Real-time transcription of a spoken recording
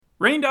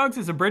Rain Dogs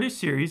is a British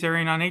series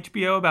airing on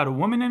HBO about a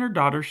woman and her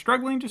daughter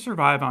struggling to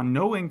survive on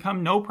no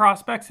income, no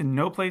prospects, and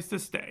no place to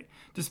stay.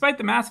 Despite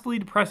the massively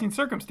depressing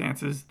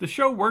circumstances, the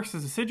show works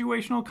as a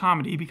situational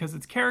comedy because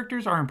its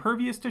characters are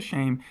impervious to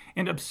shame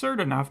and absurd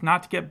enough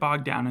not to get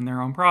bogged down in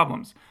their own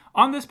problems.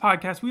 On this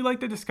podcast, we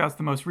like to discuss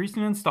the most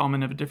recent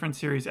installment of a different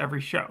series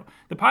every show.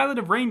 The pilot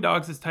of Rain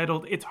Dogs is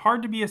titled It's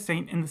Hard to Be a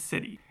Saint in the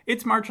City.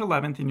 It's March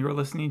 11th, and you're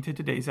listening to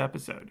today's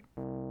episode.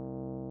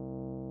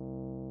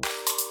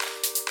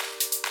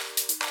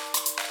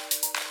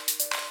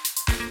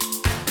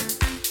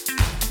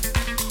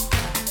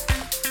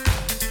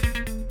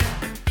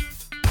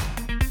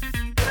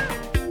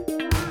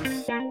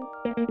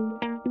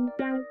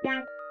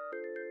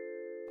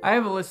 I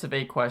have a list of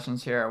 8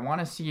 questions here. I want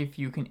to see if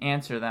you can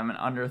answer them in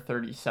under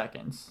 30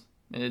 seconds.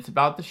 It's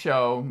about the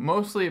show,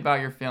 mostly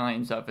about your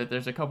feelings of it.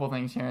 There's a couple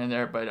things here and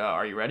there, but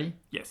are you ready?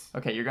 Yes.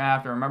 Okay, you're going to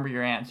have to remember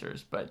your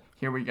answers, but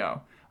here we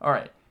go. All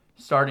right,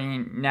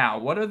 starting now.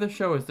 What other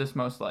show is this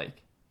most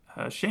like?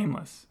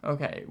 Shameless.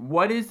 Okay,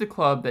 what is the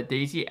club that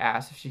Daisy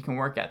asks if she can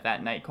work at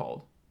that night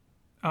called?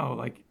 Oh,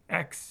 like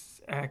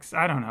X,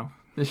 I don't know.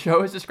 The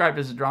show is described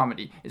as a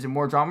dramedy. Is it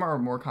more drama or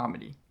more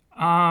comedy?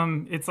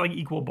 It's like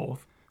equal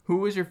both. Who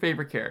was your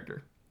favorite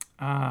character?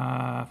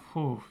 Tough.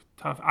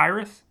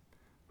 Iris?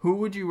 Who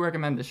would you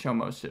recommend the show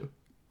most to?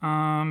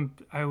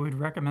 I would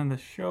recommend the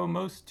show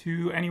most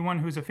to anyone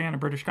who's a fan of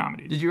British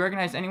comedies. Did you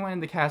recognize anyone in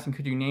the cast, and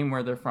could you name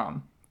where they're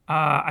from?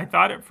 I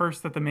thought at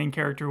first that the main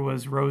character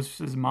was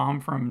Rose's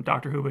mom from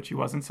Doctor Who, but she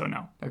wasn't, so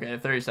no. Okay,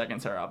 30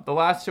 seconds are up. The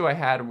last two I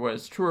had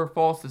was true or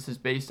false. This is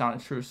based on a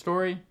true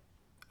story.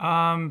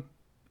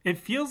 It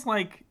feels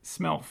like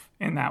Smilf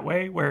in that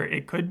way, where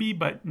it could be,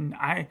 but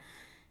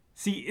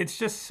See, it's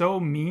just so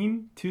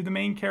mean to the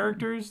main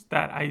characters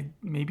that I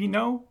maybe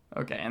know.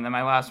 Okay, and then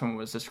my last one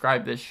was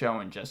describe this show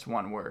in just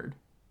one word.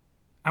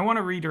 I want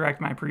to redirect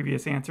my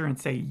previous answer and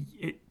say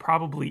it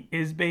probably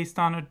is based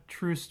on a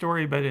true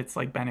story, but it's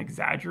like been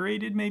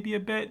exaggerated maybe a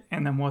bit.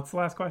 And then what's the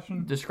last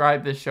question?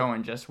 Describe this show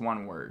in just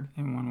one word.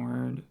 In one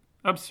word.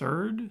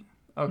 Absurd?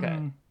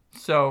 Okay.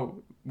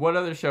 So, what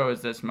other show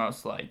is this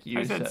most like?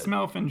 I said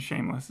Smilf and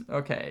Shameless.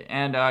 Okay,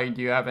 and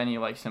do you have any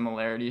like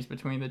similarities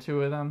between the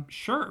two of them?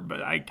 Sure,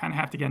 but I kind of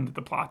have to get into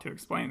the plot to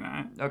explain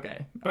that.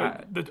 Okay.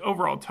 But the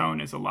overall tone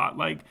is a lot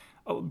like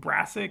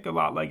Brassic, a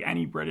lot like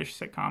any British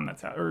sitcom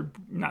that's out, or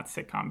not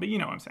sitcom, but you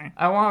know what I'm saying.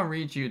 I want to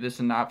read you the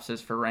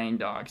synopsis for Rain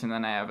Dogs, and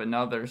then I have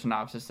another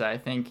synopsis that I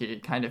think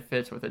it kind of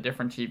fits with a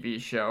different TV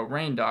show.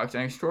 Rain Dogs,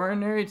 an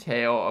extraordinary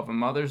tale of a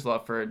mother's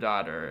love for her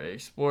daughter. It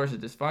explores a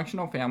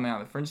dysfunctional family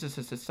on the fringes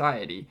of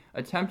society,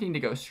 attempting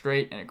to go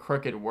straight in a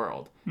crooked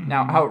world. Mm-hmm.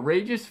 Now,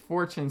 Outrageous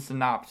Fortune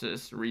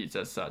synopsis reads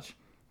as such.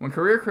 When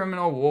career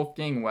criminal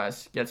Wolfgang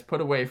West gets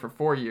put away for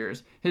 4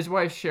 years, his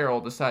wife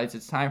Cheryl decides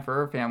it's time for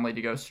her family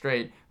to go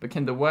straight, but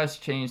can the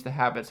West change the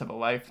habits of a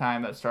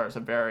lifetime? That stars a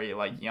very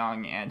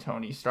young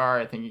Tony Starr.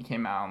 I think he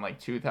came out in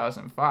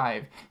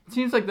 2005. It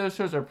seems like those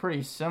shows are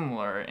pretty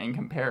similar in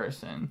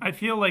comparison. I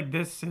feel like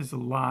this is a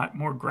lot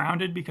more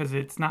grounded because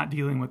it's not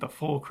dealing with a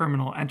full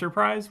criminal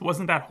enterprise.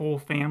 Wasn't that whole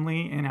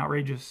family in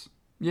Outrageous?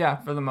 Yeah,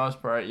 for the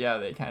most part, yeah,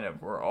 they kind of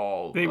were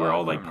all... They were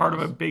all part of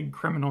a big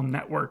criminal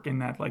network in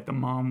that the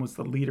mom was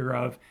the leader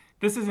of.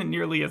 This isn't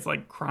nearly as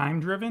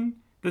crime driven.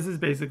 This is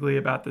basically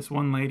about this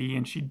one lady,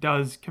 and she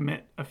does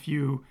commit a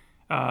few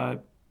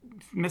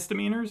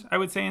misdemeanors, I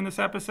would say, in this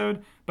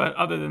episode. But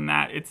other than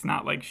that, it's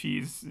not like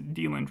she's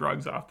dealing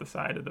drugs off the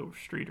side of the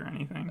street or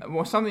anything.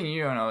 Well, something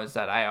you don't know is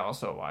that I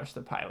also watched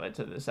the pilot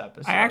to this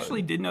episode. I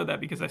actually did know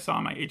that because I saw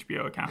on my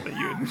HBO account that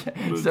you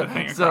had moved the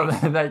thing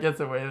across. So that gets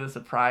away the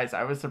surprise.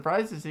 I was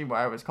surprised to see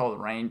why it was called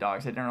Rain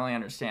Dogs. I didn't really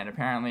understand.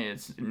 Apparently,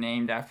 it's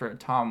named after a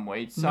Tom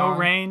Waits song. No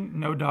rain,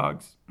 no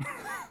dogs.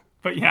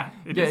 But yeah,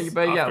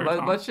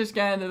 let's just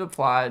get into the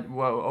plot.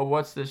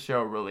 What's this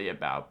show really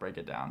about? Break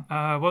it down.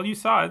 Well, you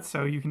saw it,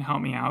 so you can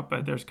help me out.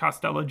 But there's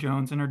Costello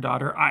Jones and her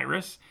daughter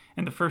Iris,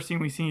 and the first thing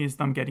we see is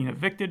them getting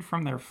evicted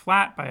from their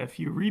flat by a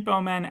few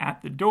repo men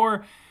at the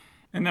door.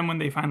 And then when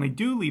they finally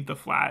do leave the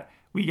flat,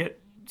 we get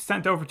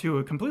sent over to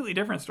a completely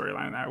different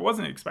storyline that I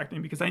wasn't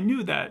expecting, because I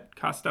knew that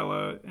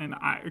Costello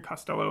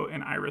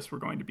and Iris were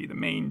going to be the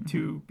main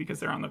two because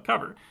they're on the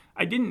cover.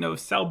 I didn't know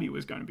Selby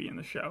was going to be in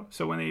the show.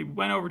 So when they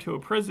went over to a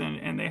prison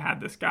and they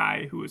had this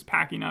guy who was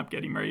packing up,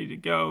 getting ready to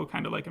go,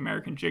 kind of like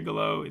American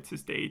Gigolo, it's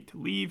his day to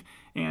leave,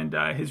 and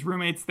his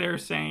roommate's there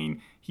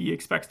saying he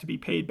expects to be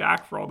paid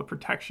back for all the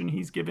protection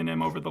he's given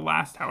him over the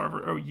last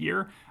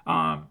year.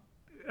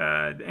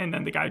 And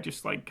then the guy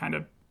just kind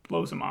of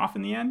blows him off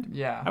in the end.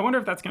 Yeah. I wonder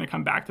if that's going to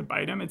come back to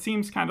bite him. It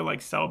seems kind of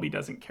like Selby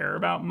doesn't care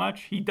about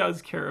much. He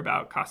does care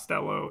about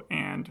Costello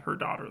and her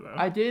daughter, though.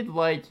 I did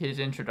like his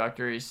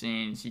introductory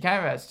scenes. He kind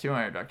of has 2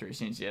 introductory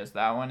scenes. He has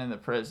that one in the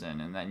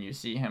prison, and then you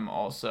see him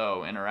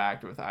also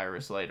interact with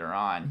Iris later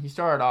on. He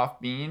started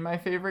off being my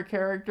favorite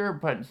character,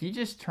 but he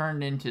just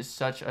turned into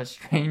such a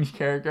strange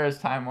character as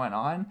time went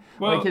on.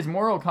 Well, his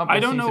moral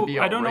compass seems to be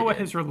all I don't know rigid. what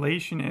his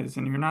relation is,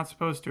 and you're not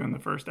supposed to in the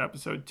first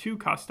episode, to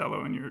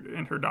Costello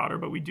and her daughter,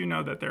 but we do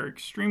know that they're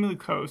extremely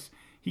close.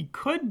 He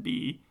could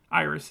be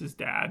Iris's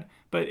dad,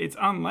 but it's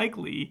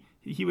unlikely.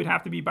 He would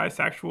have to be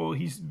bisexual.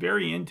 He's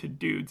very into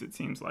dudes, it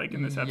seems like,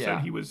 in this episode.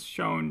 Yeah. He was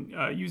shown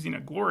using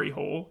a glory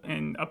hole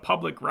in a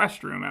public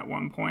restroom at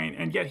one point,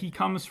 and yet he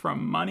comes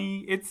from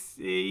money.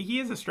 He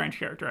is a strange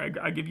character,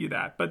 I give you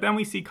that. But then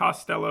we see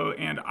Costello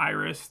and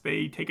Iris.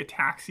 They take a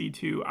taxi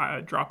to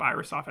drop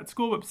Iris off at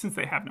school, but since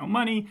they have no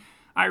money,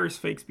 Iris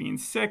fakes being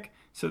sick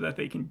so that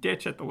they can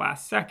ditch at the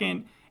last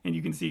second. And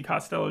you can see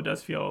Costello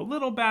does feel a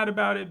little bad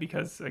about it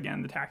because,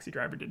 again, the taxi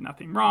driver did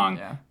nothing wrong.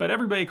 Yeah. But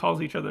everybody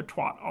calls each other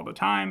twat all the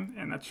time,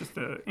 and that's just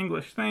an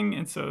English thing,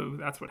 and so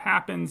that's what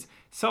happens.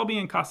 Selby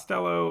and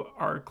Costello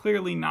are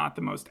clearly not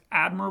the most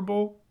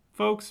admirable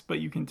folks, but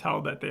you can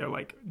tell that they're,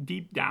 like,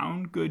 deep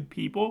down good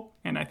people,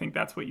 and I think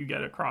that's what you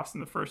get across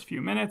in the first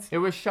few minutes. It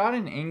was shot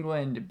in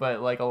England,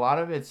 but like a lot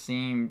of it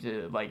seemed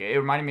like it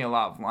reminded me a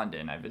lot of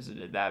London. I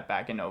visited that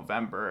back in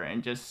November,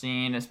 and just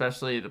seeing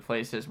especially the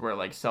places where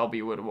like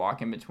Selby would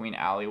walk in between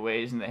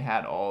alleyways and they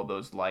had all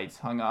those lights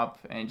hung up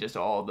and just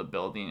all the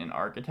building and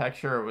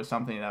architecture was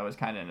something that was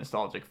kind of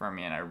nostalgic for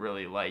me, and I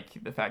really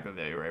like the fact that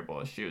they were able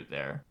to shoot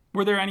there.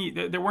 Were there any?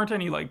 There weren't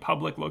any like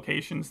public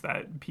locations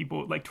that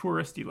people like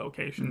touristy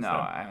locations. No,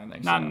 I don't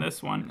think so. Not in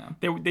this one.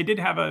 No. They did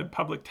have a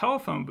public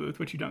telephone booth,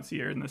 which you don't see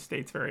here in the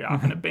States very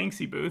often, a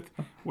Banksy booth,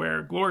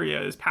 where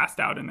Gloria is passed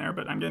out in there.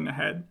 But I'm getting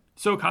ahead.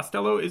 So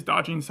Costello is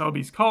dodging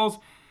Selby's calls,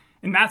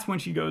 and that's when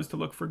she goes to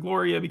look for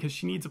Gloria because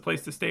she needs a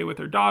place to stay with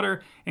her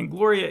daughter, and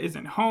Gloria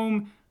isn't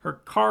home. Her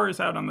car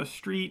is out on the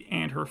street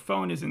and her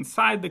phone is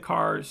inside the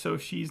car, so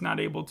she's not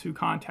able to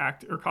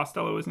contact, or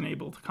Costello isn't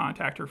able to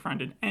contact her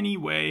friend in any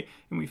way.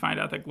 And we find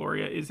out that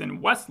Gloria is in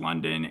West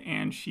London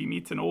and she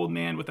meets an old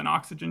man with an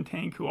oxygen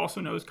tank who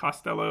also knows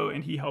Costello,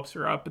 and he helps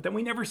her up, but then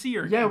we never see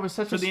her again. Yeah, it was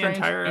such a strange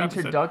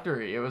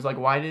introductory. It was like,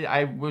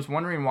 I was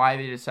wondering why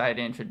they decided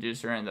to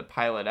introduce her in the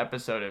pilot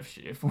episode if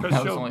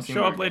she'll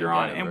show up later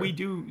on,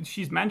 and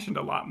she's mentioned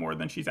a lot more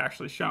than she's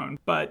actually shown.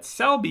 But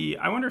Selby,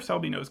 I wonder if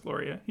Selby knows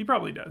Gloria. He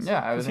probably does.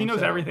 Yeah, he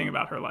knows everything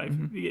about her life.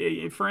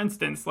 Mm-hmm. For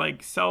instance,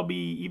 like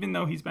Selby, even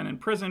though he's been in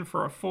prison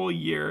for a full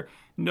year,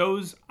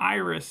 knows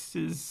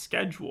Iris's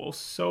schedule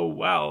so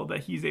well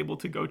that he's able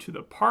to go to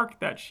the park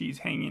that she's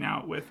hanging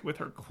out with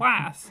her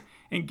class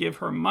and give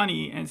her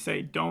money and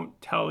say,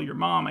 don't tell your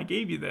mom I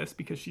gave you this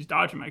because she's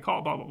dodging my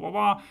call, blah, blah, blah,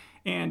 blah.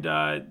 And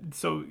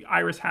so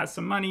Iris has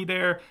some money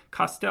there.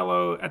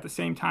 Costello, at the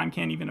same time,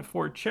 can't even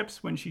afford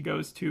chips when she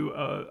goes to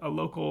a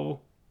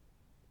local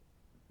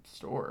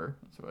store.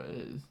 That's what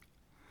it is.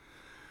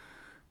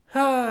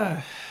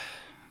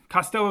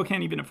 Costello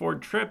can't even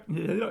afford chips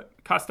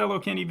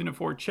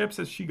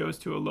as she goes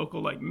to a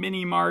local like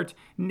mini mart.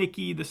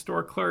 Nikki, the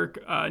store clerk,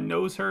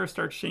 knows her,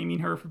 starts shaming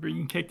her for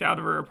being kicked out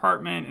of her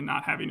apartment and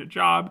not having a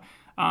job.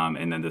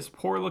 And then this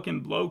poor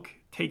looking bloke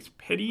takes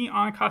pity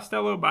on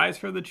Costello, buys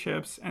her the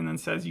chips, and then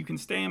says, you can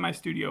stay in my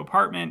studio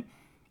apartment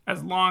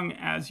as long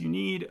as you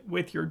need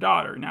with your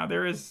daughter. Now,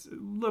 there is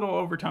little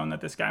overtone that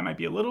this guy might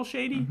be a little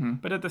shady,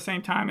 but at the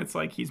same time, it's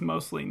like he's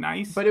mostly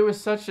nice. But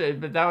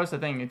but that was the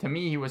thing. To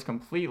me, he was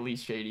completely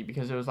shady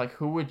because it was like,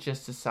 who would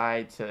just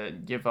decide to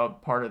give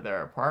up part of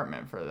their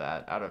apartment for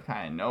that out of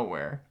kind of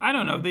nowhere? I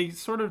don't know. They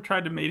sort of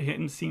tried to make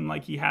him seem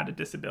like he had a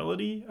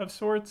disability of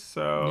sorts.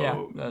 So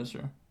yeah, that's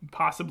true.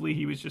 Possibly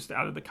he was just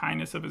out of the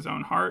kindness of his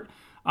own heart.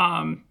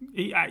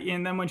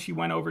 And then when she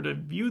went over to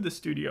view the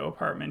studio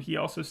apartment, he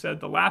also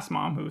said the last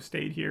mom who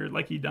stayed here,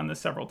 like he'd done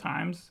this several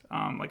times,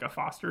 like a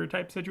foster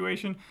type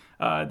situation,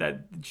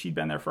 that she'd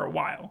been there for a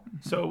while.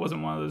 So it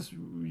wasn't one of those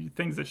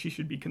things that she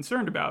should be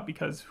concerned about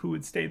because who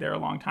would stay there a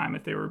long time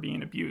if they were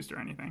being abused or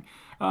anything.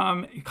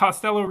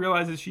 Costello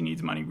realizes she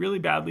needs money really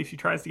badly. She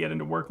tries to get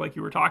into work like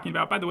you were talking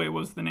about. By the way, what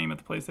was the name of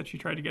the place that she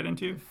tried to get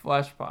into?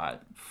 Fleshpot.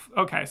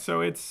 Okay,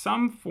 so it's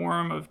some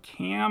form of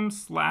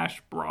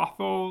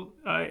cam/brothel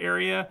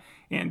area.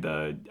 And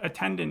the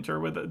attendant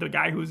or the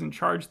guy who was in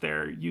charge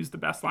there used the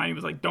best line. He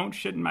was like, don't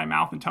shit in my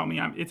mouth and tell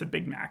me it's a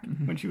Big Mac,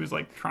 when she was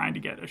like trying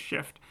to get a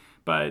shift.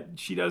 But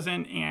she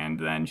doesn't, and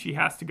then she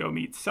has to go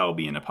meet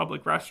Selby in a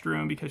public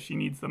restroom because she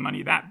needs the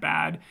money that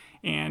bad.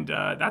 And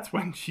that's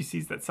when she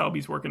sees that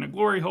Selby's working a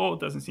glory hole.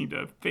 It doesn't seem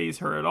to faze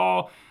her at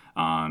all.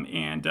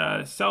 And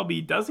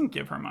Selby doesn't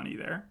give her money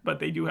there, but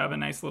they do have a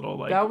nice little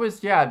like. That was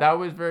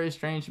very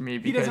strange to me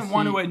because he doesn't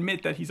want to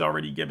admit that he's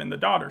already given the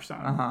daughter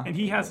some, and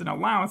he has an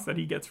allowance that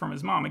he gets from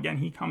his mom. Again,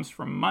 he comes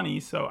from money,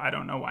 so I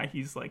don't know why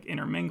he's like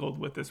intermingled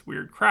with this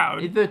weird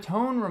crowd. The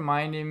tone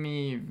reminded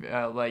me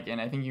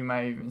and I think you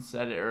might have even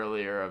said it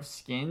earlier, of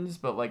Skins,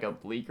 but like a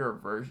bleaker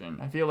version.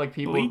 I feel like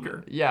people,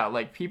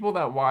 like people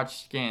that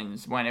watched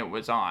Skins when it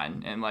was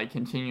on and like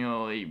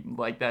continually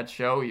like that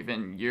show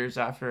even years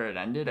after it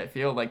ended. I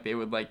feel like they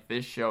would like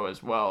this show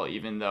as well,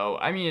 even though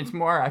I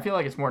feel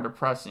like it's more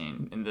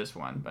depressing in this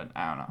one, but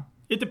I don't know.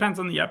 It depends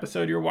on the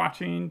episode you're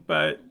watching,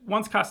 but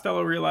once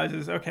Costello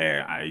realizes, okay,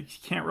 I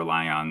can't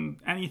rely on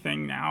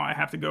anything now, I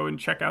have to go and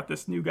check out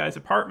this new guy's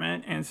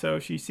apartment, and so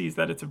she sees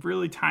that it's a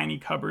really tiny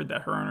cupboard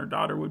that her and her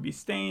daughter would be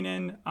staying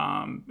in.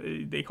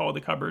 They call it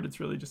a cupboard, it's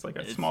really just like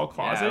a small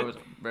closet. Yeah, it was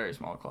a very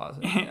small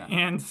closet. Yeah.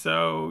 And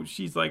so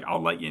she's like,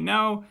 I'll let you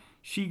know.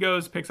 She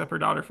goes, picks up her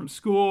daughter from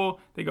school.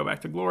 They go back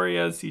to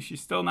Gloria's, see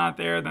she's still not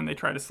there. Then they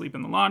try to sleep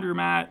in the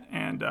laundromat,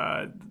 and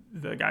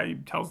the guy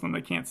tells them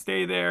they can't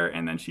stay there.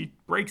 And then she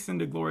breaks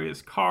into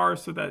Gloria's car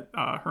so that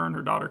her and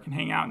her daughter can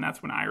hang out. And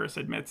that's when Iris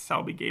admits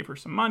Selby gave her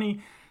some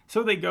money.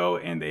 So they go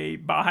and they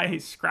buy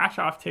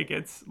scratch-off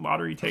tickets,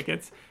 lottery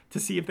tickets, to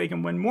see if they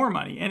can win more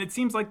money. And it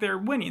seems like they're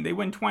winning. They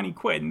win 20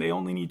 quid, and they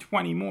only need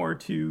 20 more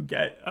to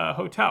get a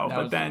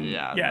hotel. Then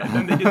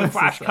they do the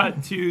flash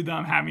cut to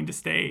them having to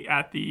stay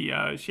at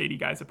the shady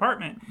guy's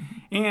apartment.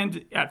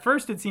 And at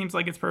first, it seems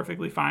like it's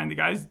perfectly fine. The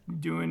guy's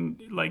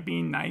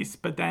being nice.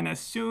 But then as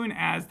soon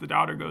as the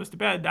daughter goes to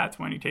bed, that's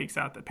when he takes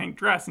out the pink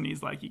dress, and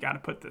he's like, you got to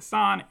put this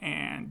on.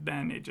 And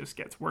then it just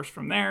gets worse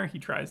from there. He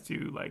tries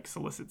to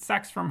solicit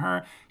sex from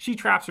her. She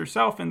traps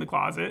herself in the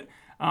closet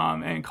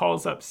and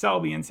calls up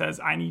Selby and says,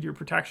 I need your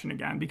protection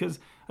again. Because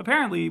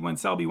apparently when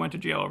Selby went to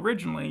jail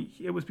originally,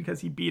 it was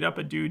because he beat up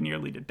a dude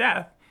nearly to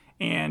death.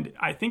 And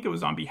I think it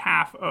was on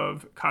behalf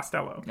of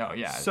Costello. Oh,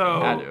 yeah. So,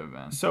 it had to have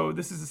been. So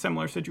this is a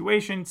similar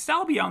situation.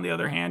 Selby, on the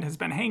other hand, has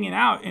been hanging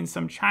out in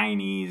some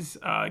Chinese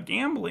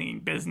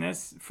gambling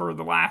business for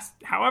the last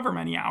however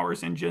many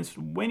hours and just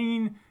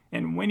winning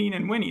and winning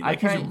and winning.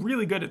 He's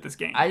really good at this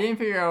game. I didn't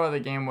figure out what the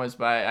game was,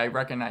 but I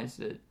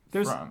recognized it.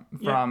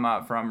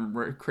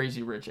 From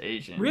Crazy Rich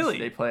Asians. Really?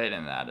 They played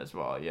in that as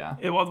well, yeah.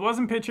 It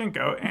wasn't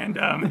Pachinko, and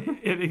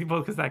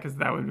because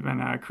that would have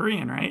been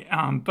Korean, right?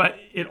 But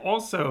it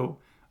also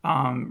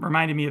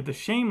reminded me of the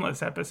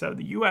Shameless episode,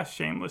 the U.S.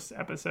 Shameless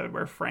episode,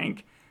 where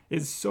Frank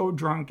is so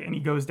drunk and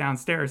he goes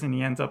downstairs and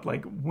he ends up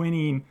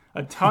winning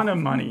a ton of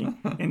money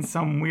in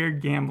some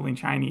weird gambling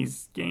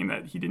Chinese game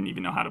that he didn't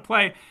even know how to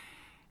play.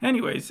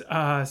 Anyways,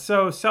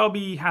 so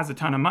Selby has a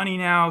ton of money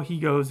now. He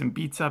goes and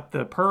beats up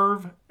the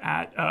perv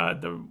at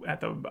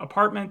the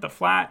apartment, the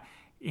flat,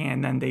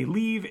 and then they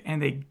leave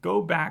and they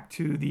go back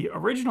to the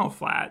original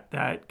flat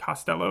that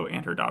Costello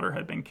and her daughter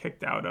had been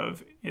kicked out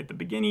of at the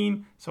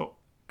beginning. So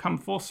come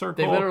full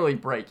circle. They literally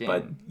break in.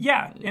 But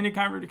yeah, and it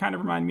kind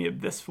of reminded me of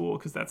This Fool,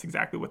 because that's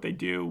exactly what they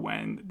do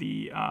when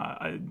the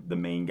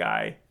main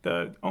guy,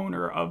 the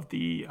owner of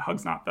the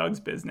Hugs Not Thugs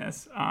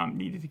business,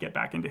 needed to get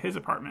back into his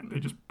apartment.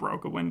 They just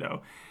broke a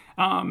window.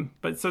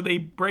 But so they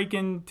break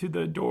into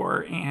the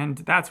door, and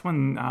that's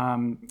when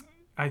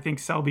I think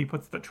Selby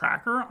puts the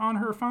tracker on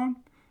her phone.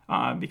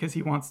 Because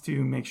he wants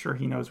to make sure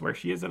he knows where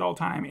she is at all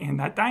time. And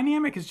that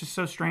dynamic is just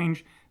so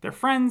strange. They're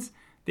friends.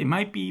 They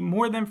might be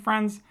more than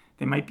friends.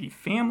 They might be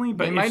family,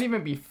 but they might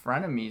even be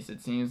frenemies,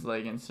 it seems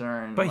like, in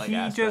certain But he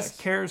aspects. just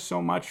cares so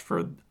much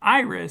for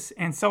Iris,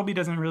 and Selby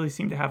doesn't really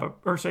seem to have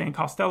and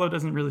Costello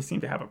doesn't really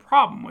seem to have a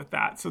problem with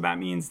that. So that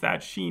means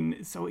that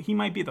he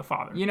might be the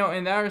father.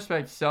 In that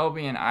respect,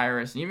 Selby and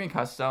Iris, and even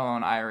Costello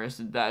and Iris,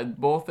 that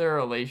both their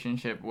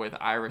relationship with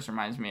Iris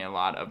reminds me a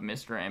lot of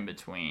Mr.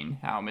 In-Between.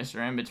 How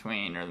Mr.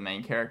 In-Between, or the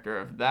main character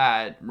of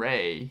that,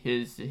 Ray,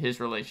 his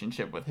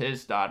relationship with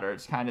his daughter,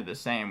 it's kind of the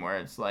same, where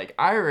it's like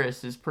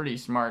Iris is pretty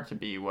smart to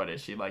be, what is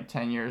she,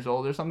 10 years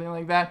old or something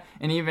like that?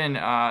 And even the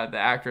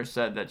actress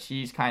said that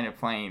she's kind of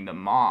playing the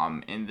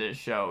mom in this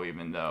show,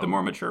 even though... The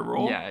more mature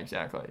role? Yeah,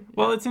 exactly. Yeah.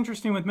 Well, it's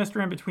interesting with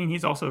Mr. In-Between,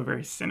 he's also a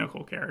very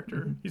cynical character.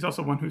 Mm-hmm. He's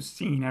also one who's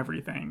seen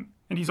everything.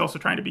 And he's also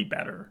trying to be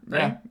better,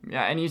 right?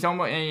 Yeah, and he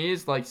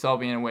is like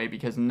Selby in a way,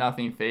 because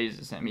nothing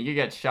phases him. He could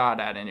get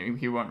shot at and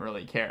he won't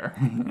really care.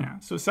 Yeah,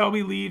 so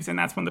Selby leaves, and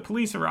that's when the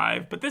police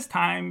arrive. But this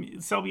time,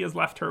 Selby has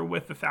left her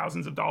with the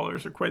thousands of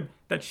dollars or quid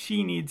that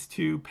she needs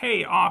to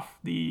pay off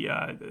the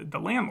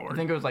landlord. I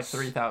think it was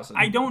 $3,000.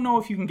 I don't know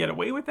if you can get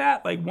away with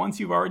that. Once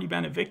you've already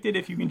been evicted,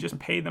 if you can just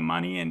pay the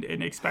money and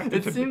expect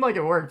it seemed like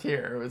it worked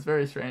here. It was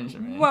very strange to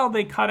me. Well,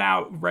 they cut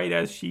out right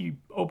as she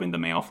opened the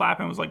mail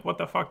flap and was like, what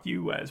the fuck do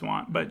you guys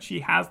want? But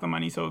she has the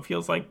money, so it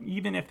feels like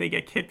even if they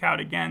get kicked out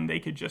again, they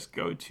could just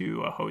go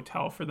to a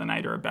hotel for the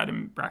night or a bed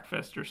and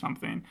breakfast or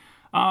something.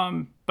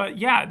 But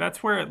yeah,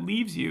 that's where it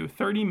leaves you.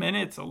 30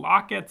 minutes, a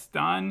lot gets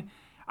done.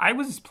 I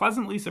was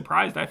pleasantly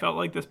surprised. I felt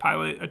like this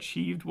pilot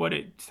achieved what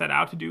it set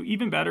out to do,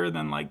 even better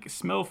than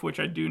Smilf, which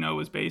I do know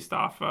is based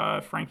off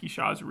Frankie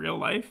Shaw's real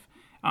life.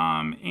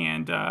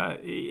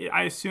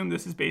 I assume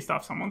this is based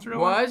off someone's real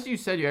life. Well, as you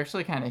said, you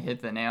actually kind of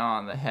hit the nail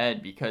on the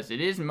head, because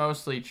it is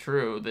mostly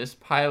true. This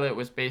pilot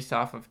was based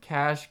off of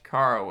Cash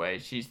Caraway.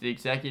 She's the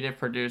executive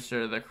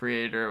producer, the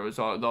creator. It was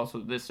also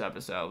this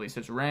episode, at least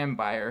it's ran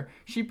by her.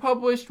 She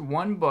published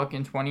one book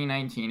in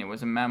 2019. It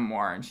was a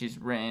memoir, and she's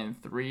written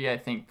 3, I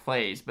think,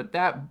 plays. But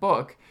that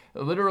book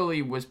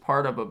literally was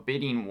part of a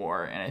bidding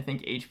war, and I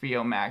think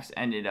HBO Max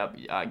ended up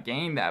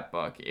getting that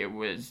book. It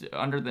was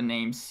under the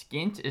name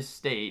Skint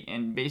Estate,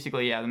 and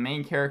basically, the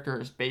main character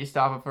is based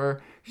off of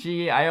her.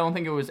 I don't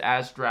think it was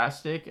as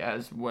drastic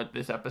as what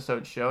this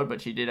episode showed,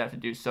 but she did have to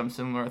do some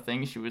similar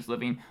things. She was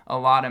living a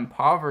lot in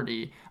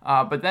poverty.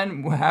 But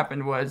then what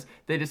happened was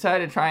they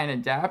decided to try and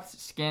adapt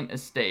Skint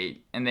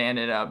Estate, and they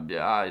ended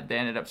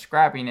up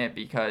scrapping it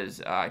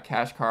because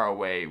Cash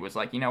Caraway was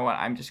like, you know what,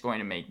 I'm just going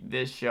to make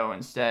this show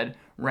instead,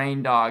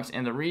 Rain Dogs.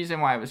 And the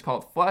reason why it was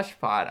called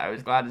Fleshpot, I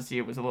was glad to see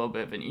it was a little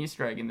bit of an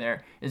Easter egg in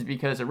there, is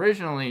because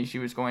originally she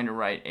was going to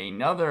write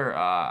another,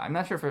 I'm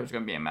not sure if it was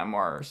going to be a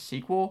memoir or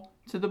sequel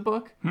to the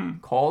book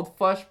called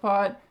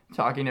Fleshpot,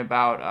 talking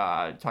about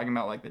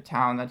like the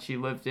town that she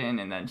lived in,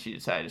 and then she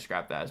decided to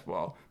scrap that as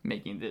well,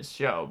 making this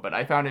show. But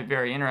I found it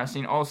very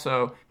interesting.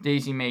 Also,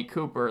 Daisy May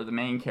Cooper, the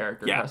main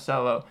character,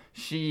 Costello,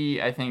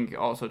 she, I think,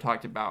 also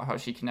talked about how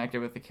she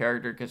connected with the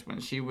character because when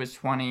she was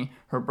 20,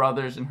 her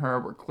brothers and her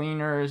were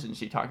cleaners, and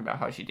she talked about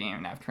how she didn't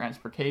even have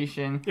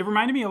transportation. It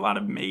reminded me a lot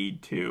of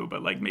Maid, too,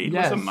 but like Maid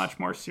was a much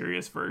more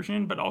serious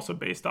version, but also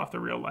based off the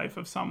real life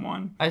of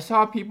someone. I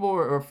saw people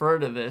refer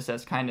to this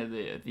as kind of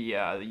the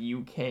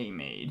UK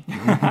Maid.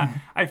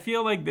 I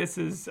feel like this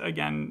is,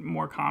 again,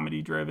 more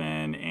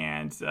comedy-driven,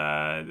 and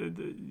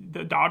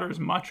the daughter's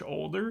much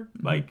older.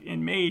 Like,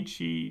 in Maid,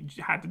 she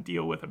had to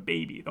deal with a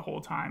baby the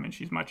whole time, and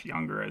she's much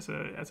younger as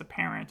a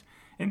parent.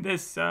 In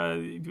this,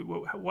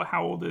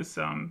 how old is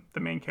the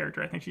main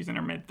character? I think she's in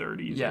her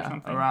mid-30s or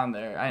something. Yeah, around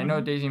there. I know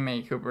Daisy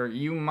May Cooper.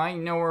 You might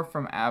know her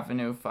from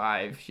Avenue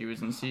 5. She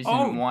was in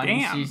season 1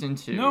 and season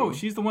 2. No,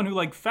 she's the one who,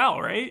 like,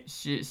 fell, right?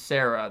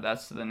 Sarah,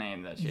 that's the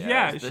name that she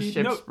has. The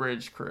ship's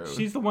bridge crew.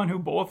 She's the one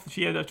who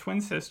she had a twin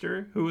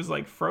sister who was,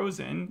 like,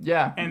 frozen.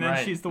 Yeah, and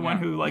then she's the one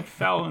who, like,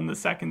 fell in the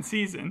second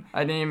season.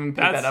 I didn't even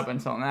pick that up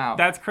until now.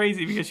 That's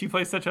crazy because she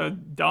plays such a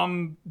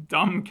dumb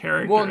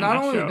character. Well, not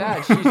only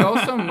that, she's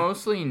also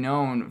mostly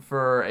known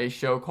for a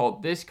show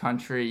called This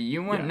Country.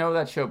 You wouldn't know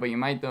that show, but you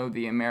might know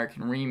the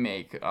American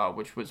remake,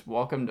 which was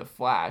Welcome to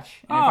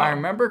Flash. And if I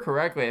remember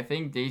correctly, I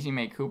think Daisy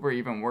May Cooper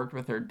even worked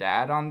with her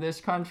dad on This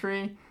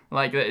Country.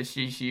 Like,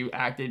 she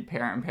acted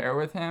pair and pair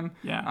with him.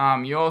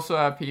 Yeah. You also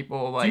have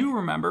people like... Do you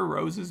remember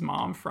Rose's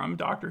mom from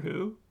Doctor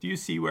Who? Do you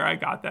see where I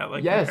got that,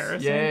 like, yes.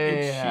 comparison?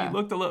 Yeah. She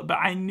looked a little... But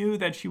I knew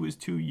that she was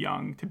too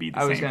young to be the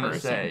same person. I was going to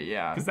say,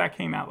 yeah. Because that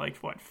came out, like,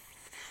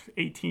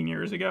 18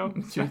 years ago?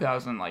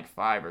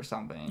 2005 or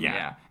something.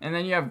 Yeah. And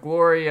then you have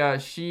Gloria.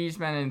 She's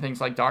been in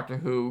things like Doctor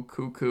Who,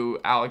 Cuckoo,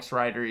 Alex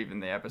Rider, even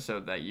the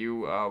episode that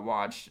you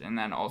watched, and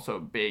then also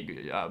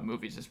big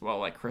movies as well,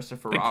 like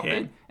Christopher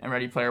Robin and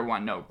Ready Player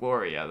One. No,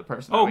 Gloria, the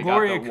person that we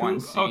Gloria got the one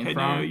scene from.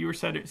 No, you were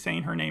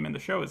saying her name in the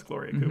show is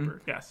Gloria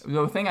Cooper. Yes.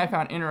 The thing I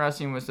found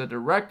interesting was the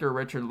director,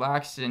 Richard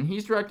Laxton.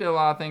 He's directed a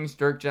lot of things,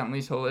 Dirk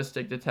Gently's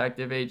Holistic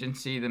Detective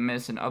Agency, The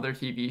Mist, and other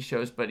TV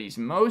shows, but he's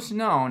most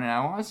known, and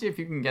I want to see if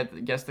you can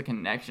guess the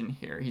connection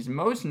here. He's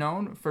most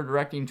known for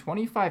directing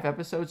 25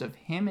 episodes of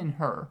Him and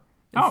Her.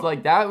 It's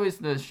like that was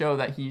the show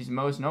that he's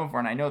most known for,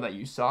 and I know that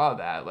you saw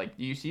that. Like,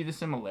 do you see the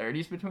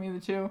similarities between the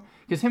two?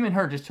 Because Him and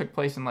Her just took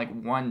place in like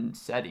one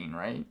setting,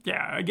 right?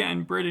 Yeah,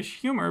 again,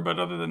 British humor, but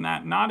other than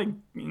that, not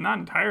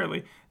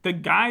entirely. The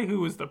guy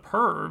who was the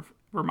perv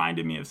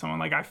reminded me of someone.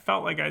 Like, I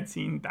felt like I'd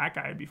seen that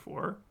guy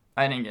before.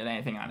 I didn't get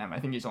anything on him.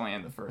 I think he's only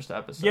in the first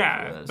episode.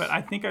 Yeah, but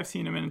I think I've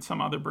seen him in some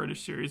other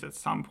British series at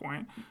some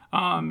point.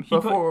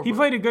 He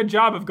played a good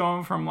job of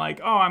going from like,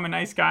 oh, I'm a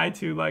nice guy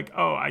to like,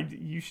 oh,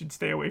 you should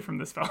stay away from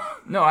this fellow.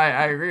 No,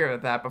 I agree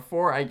with that.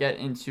 Before I get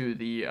into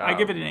the I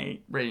give it an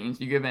 8 ratings.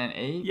 You give it an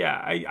 8? Yeah,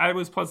 I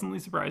was pleasantly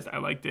surprised. I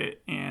liked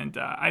it, and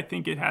I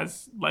think it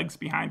has legs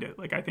behind it.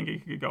 Like, I think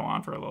it could go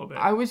on for a little bit.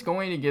 I was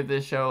going to give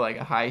this show like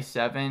a high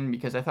 7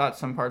 because I thought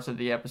some parts of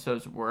the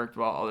episodes worked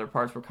while other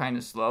parts were kind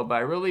of slow, but I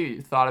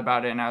really thought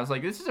about it and I was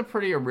like, this is a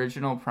pretty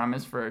original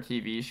premise for a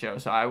TV show,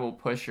 so I will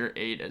push your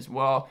 8 as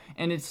well.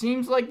 And it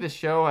seems like the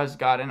show has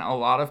gotten a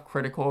lot of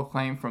critical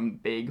acclaim from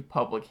big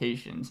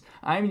publications.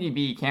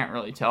 IMDb can't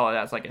really tell it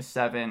as like a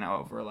 7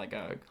 over like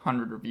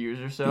 100 reviews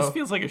or so. This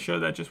feels like a show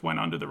that just went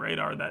under the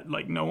radar that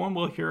like no one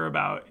will hear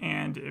about,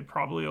 and it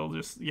probably will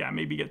just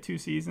maybe get 2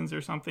 seasons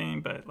or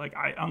something, but like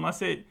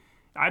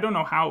I don't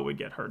know how it would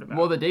get heard about.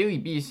 Well, the Daily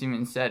Beast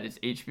even said it's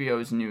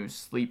HBO's new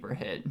sleeper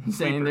hit,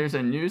 saying there's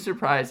a new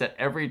surprise at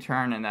every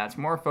turn, and that's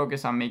more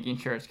focused on making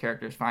sure its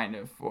characters find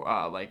a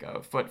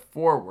foot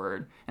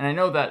forward. And I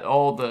know that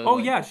all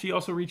the... she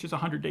also reaches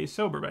 100 days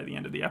sober by the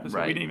end of the episode.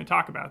 Right. We didn't even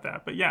talk about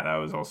that. But yeah, that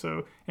was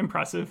also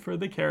impressive for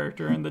the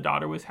character, and the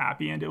daughter was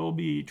happy, and it will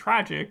be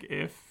tragic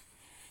if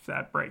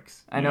that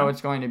breaks. I know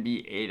it's going to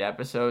be 8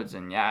 episodes,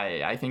 and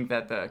I think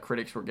that the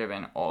critics were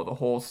given the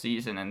whole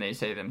season, and they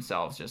say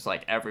themselves just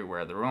like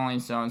everywhere. The Rolling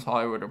Stones,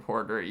 Hollywood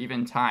Reporter,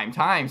 even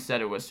Time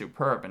said it was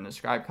superb and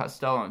described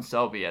Costello and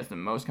Selby as the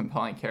most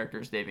compelling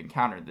characters they've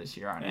encountered this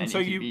year on any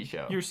TV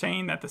show. You're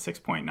saying that the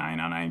 6.9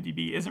 on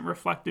IMDb isn't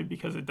reflective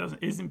because it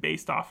isn't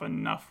based off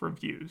enough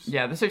reviews.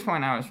 Yeah, the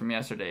 6.9 was from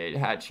yesterday. It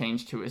had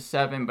changed to a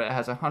 7, but it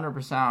has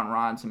 100% on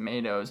Rotten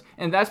Tomatoes,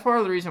 and that's part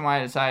of the reason why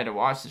I decided to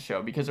watch the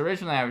show, because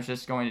originally I was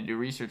just going to do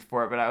research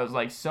for it, but I was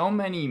like, so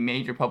many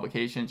major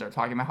publications are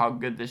talking about how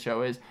good the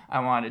show is. I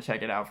wanted to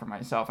check it out for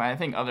myself, and I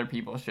think other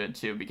people should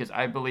too, because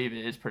I believe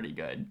it is pretty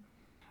good.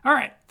 All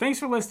right, thanks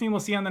for listening. We'll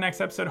see you on the next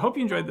episode. Hope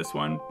you enjoyed this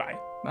one. Bye.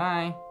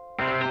 Bye.